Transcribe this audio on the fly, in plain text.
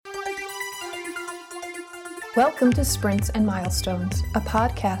Welcome to Sprints and Milestones, a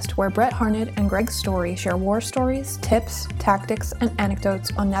podcast where Brett Harned and Greg Story share war stories, tips, tactics, and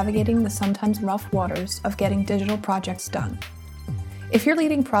anecdotes on navigating the sometimes rough waters of getting digital projects done. If you're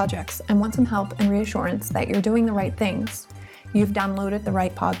leading projects and want some help and reassurance that you're doing the right things, you've downloaded the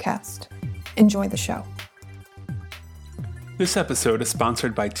right podcast. Enjoy the show. This episode is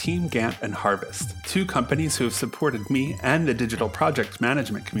sponsored by Team Gantt and Harvest, two companies who have supported me and the digital project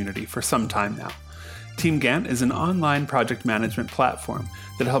management community for some time now. Team Gantt is an online project management platform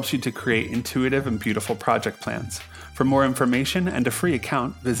that helps you to create intuitive and beautiful project plans. For more information and a free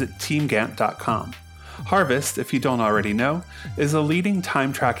account, visit teamgantt.com. Harvest, if you don't already know, is a leading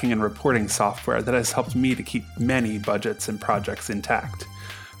time tracking and reporting software that has helped me to keep many budgets and projects intact.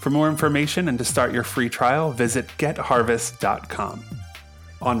 For more information and to start your free trial, visit getharvest.com.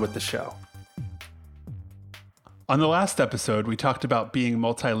 On with the show. On the last episode, we talked about being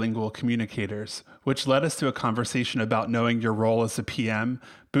multilingual communicators, which led us to a conversation about knowing your role as a PM,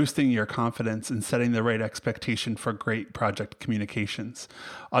 boosting your confidence, and setting the right expectation for great project communications.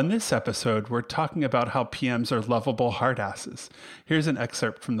 On this episode, we're talking about how PMs are lovable hardasses. Here's an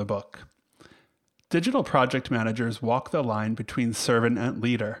excerpt from the book. Digital project managers walk the line between servant and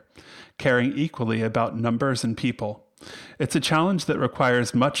leader, caring equally about numbers and people. It's a challenge that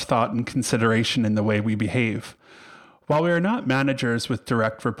requires much thought and consideration in the way we behave. While we are not managers with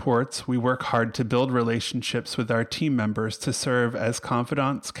direct reports, we work hard to build relationships with our team members to serve as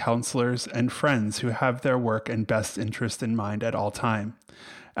confidants, counselors, and friends who have their work and best interest in mind at all time.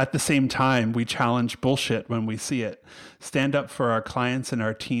 At the same time, we challenge bullshit when we see it, stand up for our clients and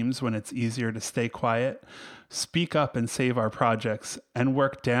our teams when it's easier to stay quiet, speak up and save our projects, and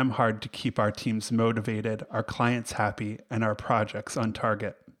work damn hard to keep our teams motivated, our clients happy, and our projects on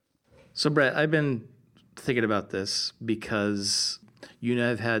target. So, Brett, I've been thinking about this because you and I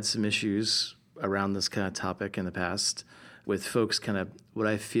have had some issues around this kind of topic in the past with folks kind of what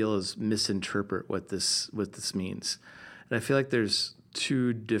I feel is misinterpret what this means. And I feel like there's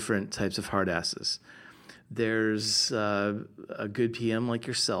two different types of hardasses. There's a good PM like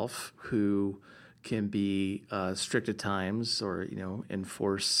yourself who can be strict at times or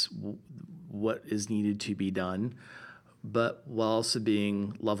enforce what is needed to be done, but while also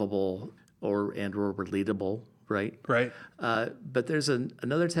being lovable or relatable, right? Right. But there's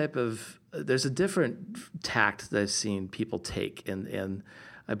another type of there's a different tact that I've seen people take, and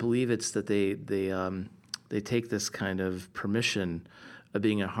I believe it's that they take this kind of permission of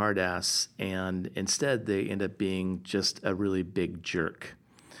being a hard ass, and instead they end up being just a really big jerk.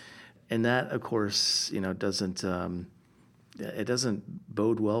 And that, of course, doesn't it doesn't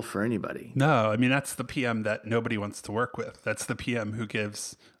bode well for anybody. No, I mean, that's the PM that nobody wants to work with. That's the PM who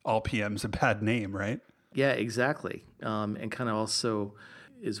gives all PMs a bad name, right? Yeah, exactly. And kind of also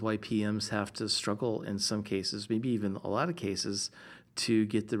is why PMs have to struggle in some cases, maybe even a lot of cases, to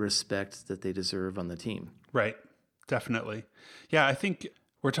get the respect that they deserve on the team. Right. Definitely. Yeah, I think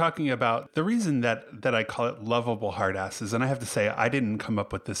we're talking about the reason that I call it lovable hardasses. And I have to say, I didn't come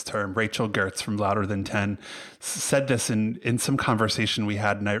up with this term. Rachel Gertz from Louder Than 10 said this in some conversation we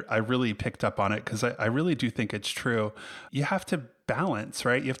had, and I really picked up on it because I really do think it's true. You have to balance,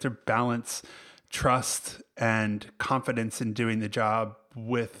 right? You have to balance trust and confidence in doing the job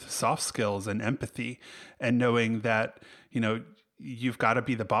with soft skills and empathy and knowing that, you've got to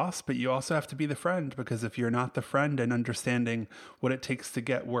be the boss, but you also have to be the friend, because if you're not the friend and understanding what it takes to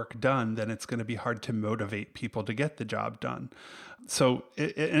get work done, then it's going to be hard to motivate people to get the job done. So,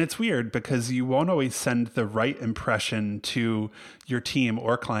 and it's weird because you won't always send the right impression to your team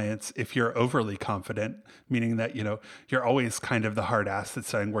or clients if you're overly confident, meaning that, you're always kind of the hard ass that's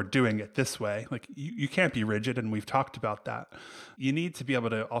saying, we're doing it this way. Like you can't be rigid. And we've talked about that. You need to be able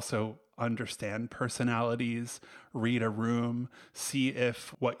to also understand personalities, read a room, see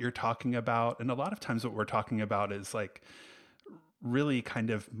if what you're talking about. And a lot of times what we're talking about is like really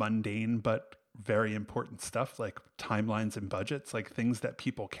kind of mundane, but very important stuff like timelines and budgets, like things that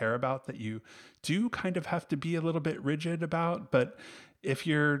people care about that you do kind of have to be a little bit rigid about. But if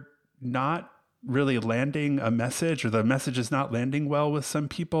you're not really landing a message or the message is not landing well with some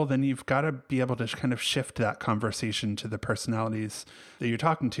people, then you've got to be able to kind of shift that conversation to the personalities that you're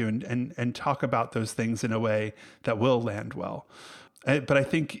talking to and talk about those things in a way that will land well. But I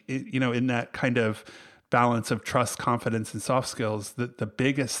think, in that kind of balance of trust, confidence, and soft skills, the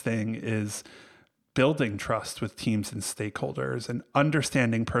biggest thing is building trust with teams and stakeholders and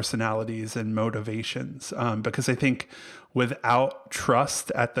understanding personalities and motivations. Because I think without trust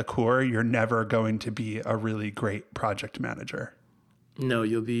at the core, you're never going to be a really great project manager. No,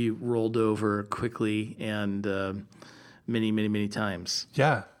 you'll be rolled over quickly and many, many, many times.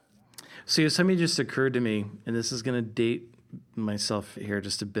 Yeah. So something just occurred to me, and this is going to date myself here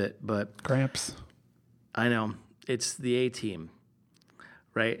just a bit, but Gramps. I know it's the A team,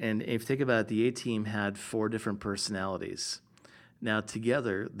 right? And if you think about it, the A team had 4 different personalities. Now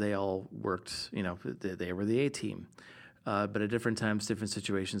together, they all worked, they were the A team. But at different times, different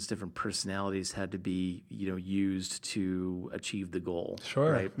situations, different personalities had to be, used to achieve the goal.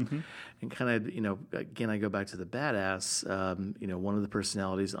 Sure. Right. Mm-hmm. And kind of, again, I go back to the badass. One of the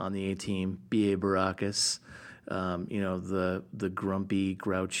personalities on the A team, B.A. Baracus, the grumpy,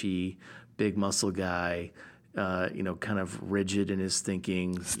 grouchy, big muscle guy, kind of rigid in his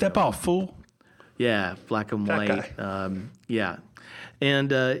thinking. Step off, fool. Yeah, black and white. Yeah. And,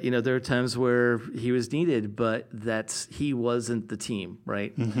 there are times where he was needed, but he wasn't the team,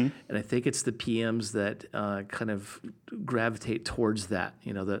 right? Mm-hmm. And I think it's the PMs that kind of gravitate towards that,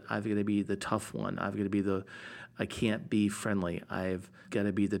 that I've got to be the tough one. I've got to be I can't be friendly. I've got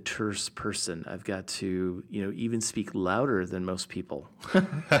to be the terse person. I've got to, even speak louder than most people.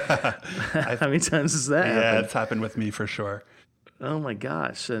 How many times has that happened? Yeah, it's happened with me for sure. Oh my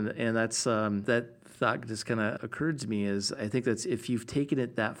gosh. And that's, that thought just kind of occurred to me is I think that's if you've taken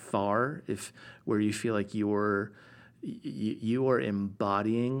it that far, where you feel like you are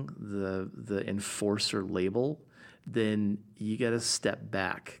embodying the enforcer label, then you got to step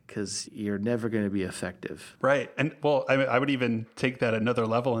back because you're never going to be effective. Right. And well, I would even take that another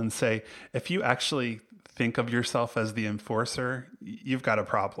level and say, if you actually think of yourself as the enforcer, you've got a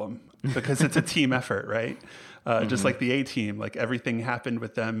problem because it's a team effort, right? Just like the A team, like everything happened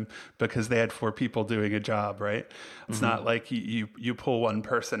with them because they had 4 people doing a job, right? It's not like you pull one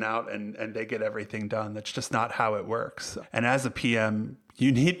person out and they get everything done. That's just not how it works. And as a PM,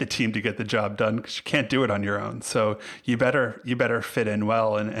 you need the team to get the job done because you can't do it on your own. So you better fit in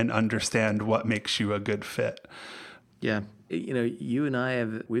well and understand what makes you a good fit. Yeah. You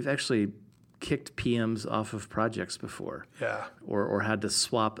and we've actually kicked PMs off of projects before. Yeah. Or had to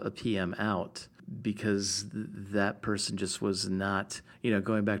swap a PM out because that person just was not,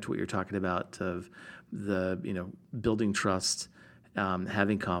 going back to what you're talking about of the, building trust,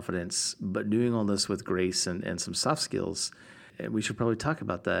 having confidence, but doing all this with grace and some soft skills. And we should probably talk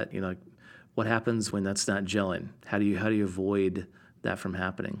about that. What happens when that's not gelling? How do you avoid that from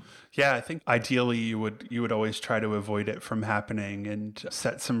happening? Yeah, I think ideally you would always try to avoid it from happening and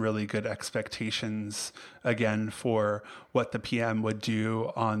set some really good expectations again for what the PM would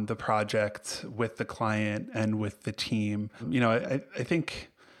do on the project with the client and with the team. I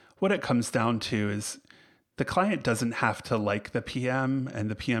think what it comes down to is the client doesn't have to like the PM and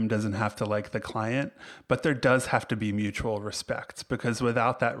the PM doesn't have to like the client, but there does have to be mutual respect because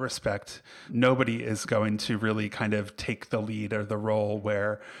without that respect, nobody is going to really kind of take the lead or the role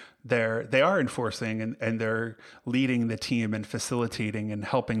where they are enforcing and they're leading the team and facilitating and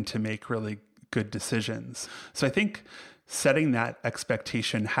helping to make really good decisions. So I think setting that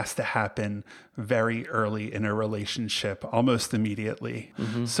expectation has to happen very early in a relationship, almost immediately.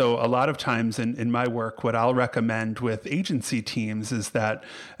 Mm-hmm. So a lot of times in my work, what I'll recommend with agency teams is that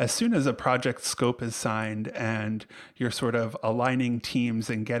as soon as a project scope is signed and you're sort of aligning teams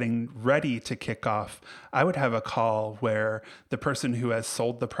and getting ready to kick off, I would have a call where the person who has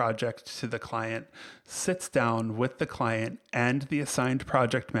sold the project to the client sits down with the client and the assigned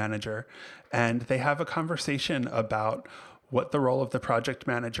project manager, and they have a conversation about what the role of the project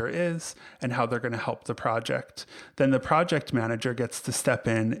manager is and how they're going to help the project. Then the project manager gets to step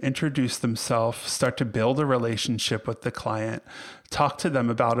in, introduce themselves, start to build a relationship with the client, talk to them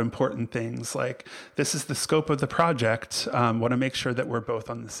about important things like, this is the scope of the project. Want to make sure that we're both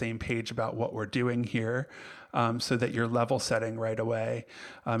on the same page about what we're doing here. So that you're level setting right away.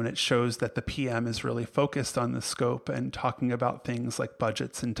 And it shows that the PM is really focused on the scope, and talking about things like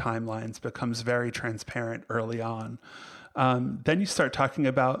budgets and timelines becomes very transparent early on. Then you start talking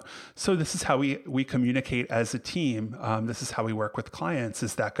about, so this is how we communicate as a team. This is how we work with clients.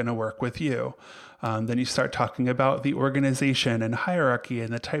 Is that going to work with you? Then you start talking about the organization and hierarchy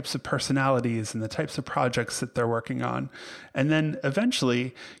and the types of personalities and the types of projects that they're working on. And then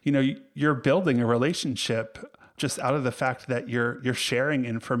eventually, you're building a relationship just out of the fact that you're sharing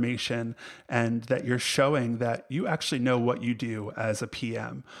information and that you're showing that you actually know what you do as a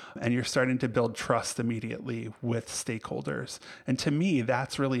PM, and you're starting to build trust immediately with stakeholders. And to me,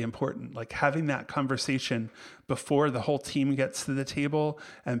 that's really important. Like having that conversation before the whole team gets to the table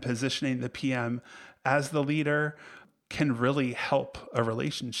and positioning the PM as the leader can really help a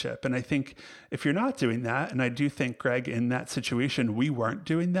relationship. And I think if you're not doing that, and I do think, Greg, in that situation, we weren't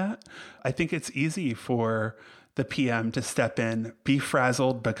doing that, I think it's easy for the PM to step in, be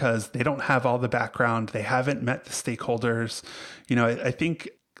frazzled because they don't have all the background. They haven't met the stakeholders. I think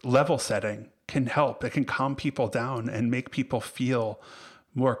level setting can help. It can calm people down and make people feel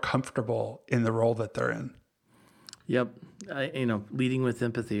more comfortable in the role that they're in. Yep. Leading with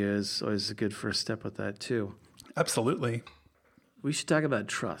empathy is always a good first step with that too. Absolutely. We should talk about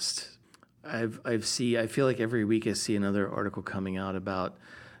trust. I feel like every week I see another article coming out about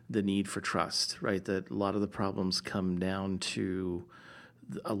the need for trust, right? That a lot of the problems come down to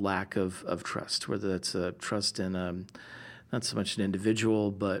a lack of trust, whether that's a trust in not so much an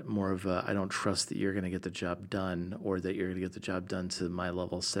individual, but more of I don't trust that you're going to get the job done, or that you're going to get the job done to my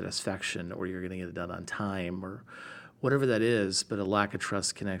level of satisfaction, or you're going to get it done on time, or whatever that is. But a lack of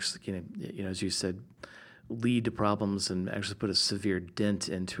trust can actually, as you said, lead to problems and actually put a severe dent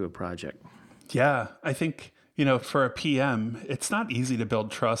into a project. Yeah, I think, for a PM, it's not easy to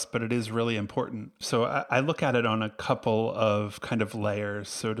build trust, but it is really important. So I look at it on a couple of kind of layers,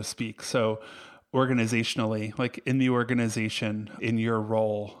 so to speak. So organizationally, like in the organization, in your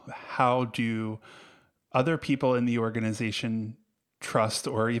role, how do other people in the organization trust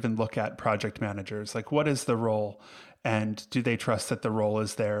or even look at project managers? Like, what is the role? And do they trust that the role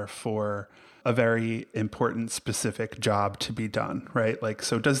is there for a very important, specific job to be done, right? Like,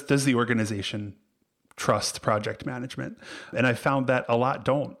 so does the organization trust project management? And I found that a lot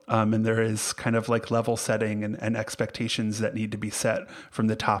don't. And there is kind of like level setting and expectations that need to be set from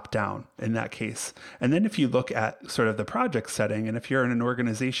the top down in that case. And then if you look at sort of the project setting, and if you're in an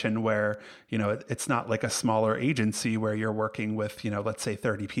organization where, it's not like a smaller agency where you're working with, let's say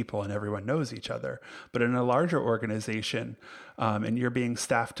 30 people and everyone knows each other, but in a larger organization, and you're being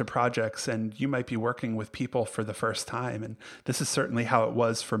staffed to projects and you might be working with people for the first time. And this is certainly how it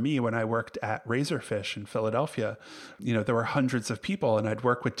was for me when I worked at Razorfish in Philadelphia. There were hundreds of people and I'd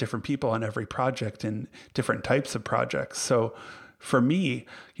work with different people on every project and different types of projects. So for me,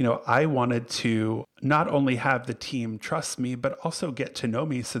 I wanted to not only have the team trust me, but also get to know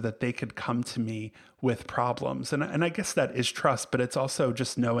me so that they could come to me with problems. And I guess that is trust, but it's also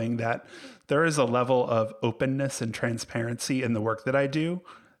just knowing that there is a level of openness and transparency in the work that I do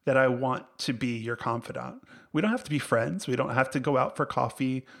that I want to be your confidant. We don't have to be friends. We don't have to go out for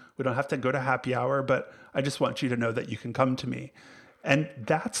coffee. We don't have to go to happy hour, but I just want you to know that you can come to me. And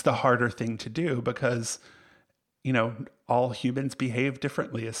that's the harder thing to do because all humans behave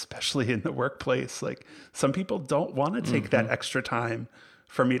differently, especially in the workplace. Like some people don't want to take that extra time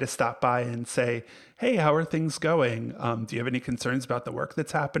for me to stop by and say, hey, how are things going? Do you have any concerns about the work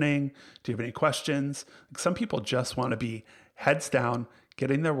that's happening? Do you have any questions? Like some people just want to be heads down,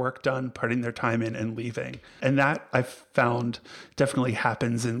 getting their work done, putting their time in and leaving. And that I've found definitely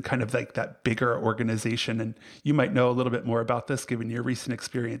happens in kind of like that bigger organization. And you might know a little bit more about this given your recent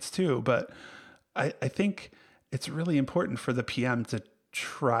experience too. But I think it's really important for the PM to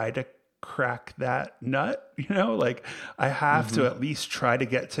try to crack that nut, like I have to at least try to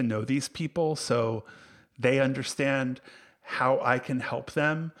get to know these people so they understand how I can help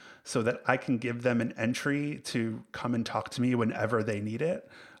them so that I can give them an entry to come and talk to me whenever they need it.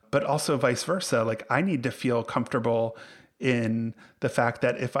 But also vice versa. Like I need to feel comfortable in the fact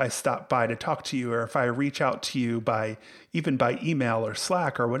that if I stop by to talk to you or if I reach out to you even by email or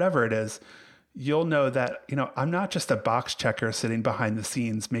Slack or whatever it is, you'll know that, I'm not just a box checker sitting behind the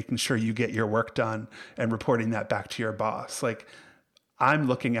scenes, making sure you get your work done and reporting that back to your boss. Like I'm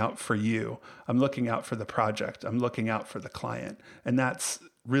looking out for you. I'm looking out for the project. I'm looking out for the client. And that's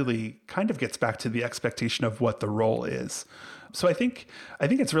really kind of gets back to the expectation of what the role is. So I think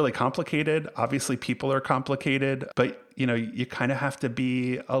it's really complicated. Obviously people are complicated, but you kind of have to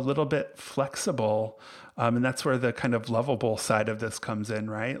be a little bit flexible. And that's where the kind of lovable side of this comes in,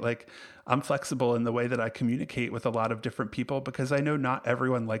 right? Like I'm flexible in the way that I communicate with a lot of different people because I know not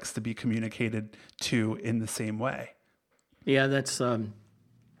everyone likes to be communicated to in the same way. Yeah, that's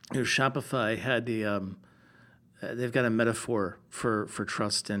Shopify had they've got a metaphor for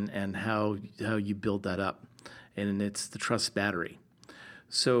trust and how you build that up, and it's the trust battery.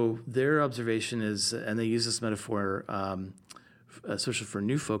 So their observation is, and they use this metaphor, especially for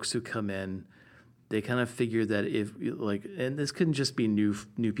new folks who come in. They kind of figure that and this couldn't just be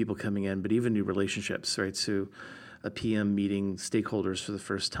new people coming in, but even new relationships, right? So a PM meeting stakeholders for the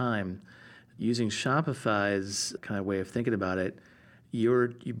first time, using Shopify's kind of way of thinking about it,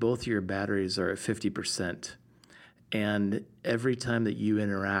 both your batteries are at 50%. And every time that you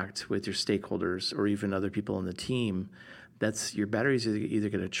interact with your stakeholders or even other people on the team, that's your batteries are either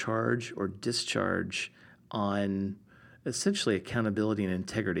going to charge or discharge on essentially accountability and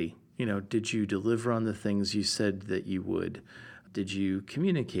integrity. Did you deliver on the things you said that you would? Did you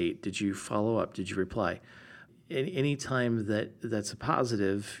communicate? Did you follow up? Did you reply? Any time that's a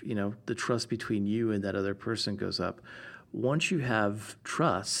positive, the trust between you and that other person goes up. once you have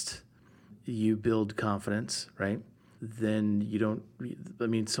trust, you build confidence, right? Then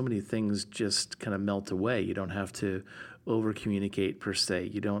so many things just kind of melt away. You don't have to over communicate per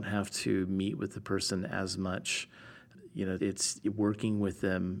se. You don't have to meet with the person as much. It's working with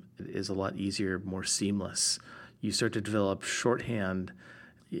them is a lot easier, more seamless. You start to develop shorthand,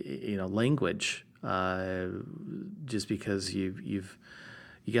 language, just because you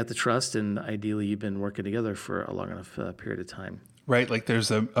got the trust, and ideally you've been working together for a long enough period of time. Right, like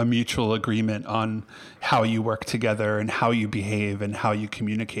there's a mutual agreement on how you work together and how you behave and how you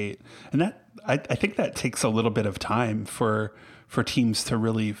communicate. And that I think that takes a little bit of time for teams to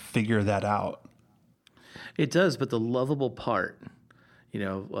really figure that out. It does, but the lovable part,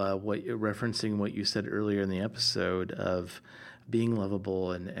 what you're referencing what you said earlier in the episode of being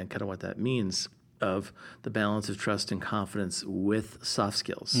lovable and kind of what that means, of the balance of trust and confidence with soft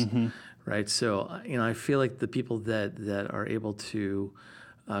skills. Mm-hmm. Right. So, I feel like the people that are able to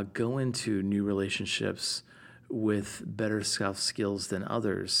go into new relationships with better soft skills than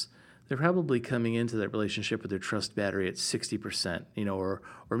others, they're probably coming into that relationship with their trust battery at 60%, or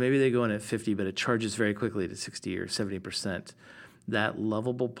maybe they go in at 50, but it charges very quickly to 60 or 70%. That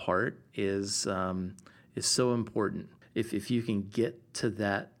lovable part is so important. If you can get to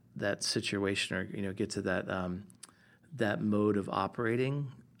that situation, or get to that mode of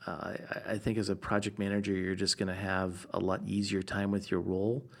operating, I think as a project manager, you're just going to have a lot easier time with your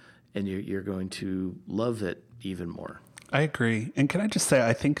role, and you're going to love it even more. I agree. And can I just say,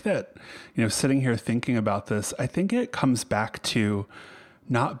 I think that, sitting here thinking about this, I think it comes back to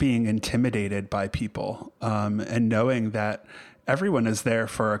not being intimidated by people, and knowing that everyone is there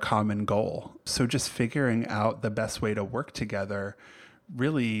for a common goal. So just figuring out the best way to work together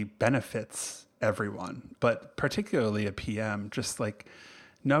really benefits everyone, but particularly a PM, just like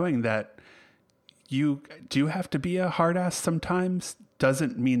knowing that you do have to be a hard ass sometimes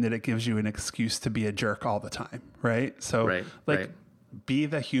doesn't mean that it gives you an excuse to be a jerk all the time, right? So be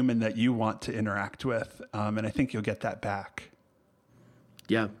the human that you want to interact with, and I think you'll get that back.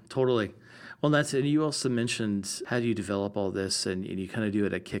 Yeah, totally. Well, and you also mentioned, how do you develop all this, and you kind of do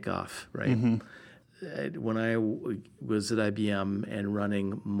it at kickoff, right? Mm-hmm. When I was at IBM and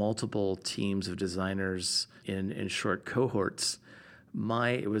running multiple teams of designers in short cohorts,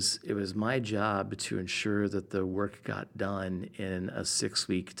 it was my job to ensure that the work got done in a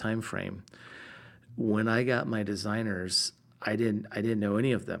 6-week time frame. When I got my designers, I didn't know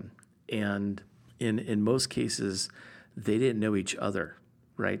any of them, and in most cases, they didn't know each other,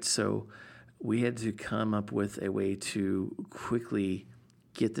 right? So we had to come up with a way to quickly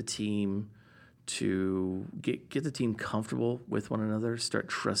get the team to get the team comfortable with one another, start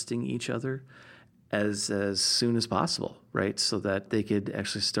trusting each other as soon as possible, right? So that they could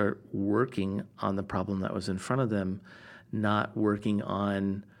actually start working on the problem that was in front of them, not working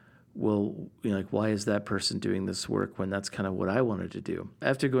on, why is that person doing this work when that's kind of what I wanted to do?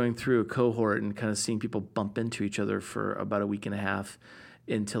 After going through a cohort and kind of seeing people bump into each other for about a week and a half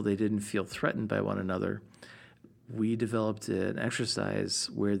until they didn't feel threatened by one another, we developed an exercise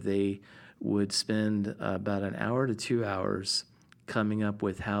where they would spend about an hour to 2 hours coming up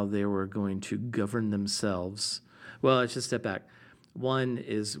with how they were going to govern themselves. Well, let's just step back. One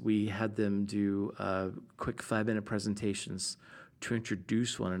is we had them do quick 5-minute presentations to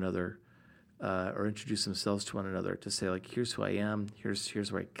introduce one another, or introduce themselves to one another, to say, like, here's who I am,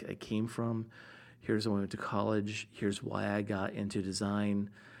 here's where I came from, here's when I went to college, here's why I got into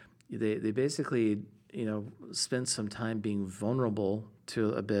design. They basically, spend some time being vulnerable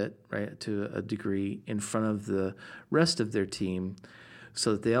to a degree in front of the rest of their team,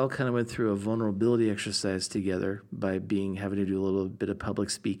 so that they all kind of went through a vulnerability exercise together by having to do a little bit of public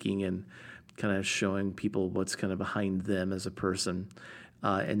speaking and kind of showing people what's kind of behind them as a person.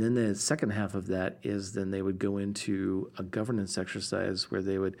 And then the second half of that is then they would go into a governance exercise where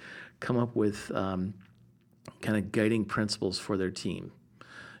they would come up with kind of guiding principles for their team.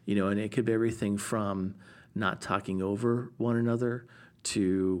 And it could be everything from not talking over one another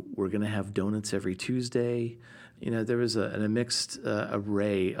to we're going to have donuts every Tuesday. There was a mixed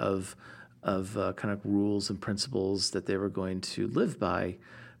array of kind of rules and principles that they were going to live by.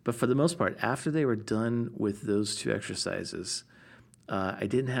 But for the most part, after they were done with those two exercises, I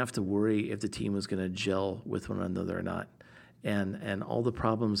didn't have to worry if the team was going to gel with one another or not. And all the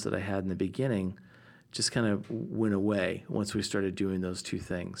problems that I had in the beginning just kind of went away once we started doing those two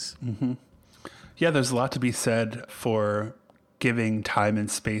things. Mm-hmm. Yeah, there's a lot to be said for giving time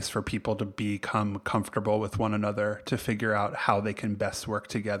and space for people to become comfortable with one another, to figure out how they can best work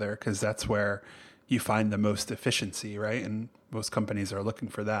together, because that's where you find the most efficiency, right? And most companies are looking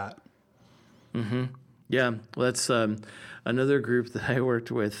for that. Mm-hmm. Yeah, well, that's another group that I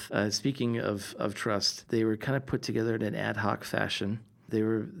worked with. Speaking of trust, they were kind of put together in an ad hoc fashion.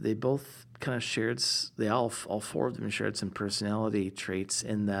 They both kind of shared. All four of them shared some personality traits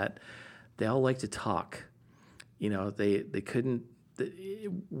in that they all like to talk. They couldn't,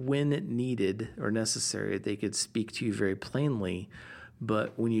 when it needed or necessary, they could speak to you very plainly.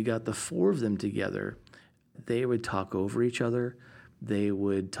 But when you got the four of them together, they would talk over each other. They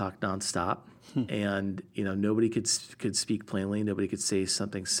would talk nonstop, and nobody could speak plainly. Nobody could say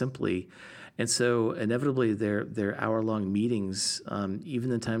something simply, and so inevitably their hour-long meetings, even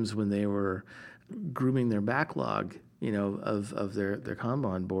the times when they were grooming their backlog, of their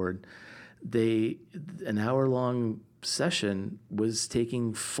Kanban board, an hour-long session was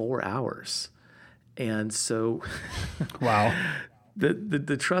taking 4 hours, and so wow.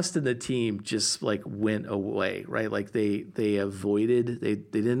 The trust in the team just like went away, right? Like they avoided, they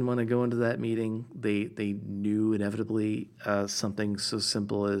didn't want to go into that meeting. They knew inevitably something so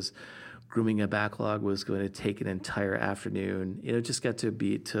simple as grooming a backlog was going to take an entire afternoon. It just got to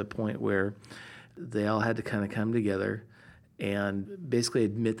be to a point where they all had to kind of come together and basically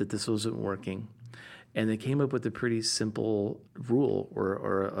admit that this wasn't working. And they came up with a pretty simple rule,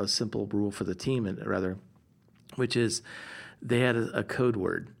 or a simple rule for the team, rather, which is, they had a code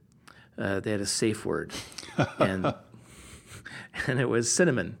word. They had a safe word, and it was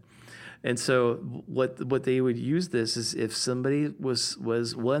cinnamon. And so what they would use this is, if somebody was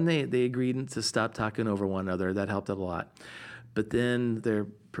one, they agreed to stop talking over one another. That helped a lot. But then their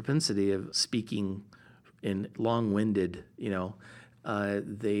propensity of speaking in long-winded,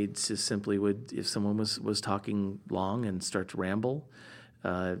 they just simply would, if someone was talking long and start to ramble,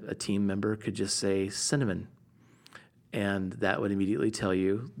 a team member could just say cinnamon. And that would immediately tell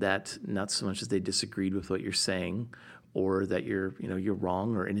you that not so much as they disagreed with what you're saying, or that you're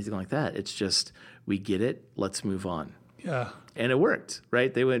wrong or anything like that. It's just, we get it. Let's move on. Yeah. And it worked,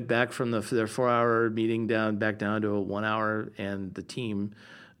 right? They went back from their 4-hour meeting back down to a 1 hour, and the team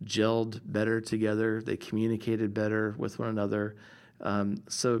gelled better together. They communicated better with one another.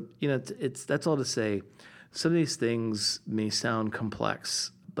 So that's all to say. Some of these things may sound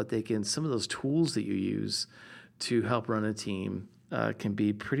complex, but some of those tools that you use to help run a team can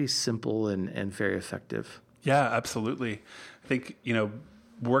be pretty simple and very effective. Yeah, absolutely. I think,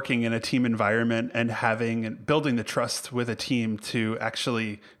 working in a team environment and building the trust with a team to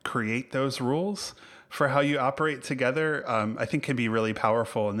actually create those rules for how you operate together, I think can be really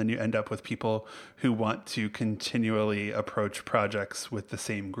powerful. And then you end up with people who want to continually approach projects with the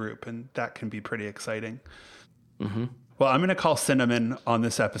same group. And that can be pretty exciting. Mm-hmm. Well, I'm going to call cinnamon on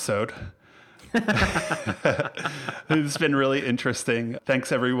this episode. It's been really interesting.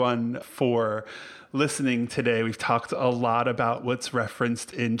 Thanks everyone for listening today. We've talked a lot about what's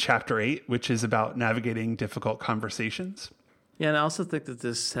referenced in Chapter 8, which is about navigating difficult conversations. Yeah, and I also think that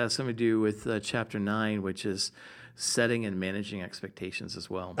this has something to do with Chapter 9, which is setting and managing expectations as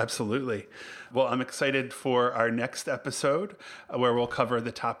well. Absolutely. Well, I'm excited for our next episode, where we'll cover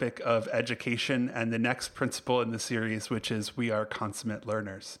the topic of education and the next principle in the series, which is we are consummate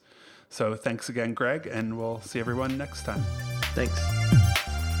learners. So thanks again, Greg, and we'll see everyone next time. Thanks.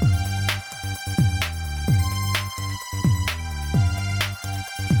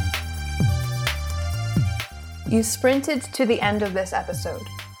 You sprinted to the end of this episode.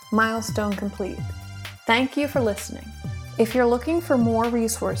 Milestone complete. Thank you for listening. If you're looking for more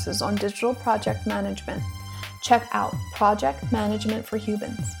resources on digital project management, check out Project Management for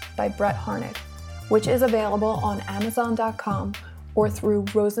Humans by Brett Harnett, which is available on Amazon.com or through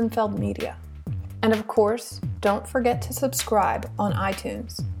Rosenfeld Media. And of course, don't forget to subscribe on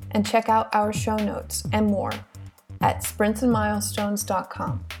iTunes and check out our show notes and more at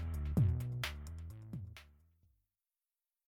sprintsandmilestones.com.